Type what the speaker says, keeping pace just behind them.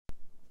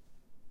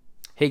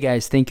Hey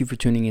guys, thank you for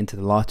tuning into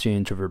the Lofty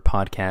Introvert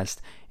podcast.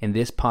 In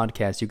this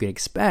podcast, you can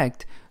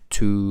expect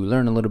to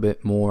learn a little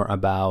bit more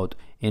about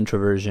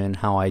introversion,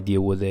 how I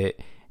deal with it,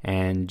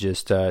 and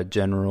just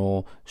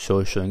general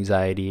social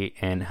anxiety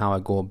and how I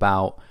go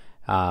about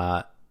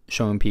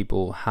showing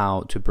people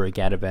how to break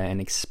out of it and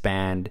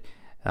expand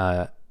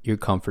your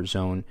comfort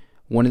zone.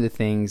 One of the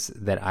things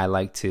that I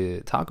like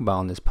to talk about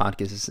on this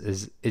podcast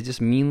is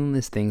just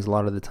meaningless things a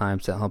lot of the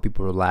times to help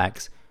people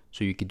relax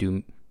so you could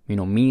do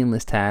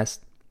meaningless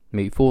tasks.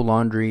 Maybe fold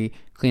laundry,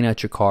 clean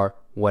out your car,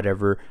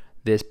 whatever.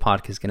 This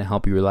podcast is going to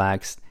help you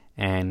relax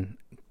and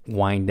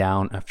wind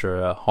down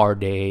after a hard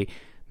day,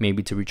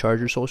 maybe to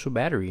recharge your social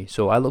battery.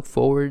 So I look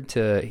forward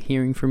to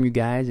hearing from you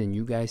guys and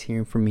you guys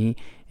hearing from me.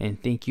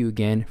 And thank you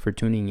again for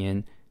tuning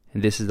in.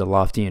 And this is the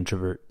Lofty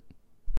Introvert.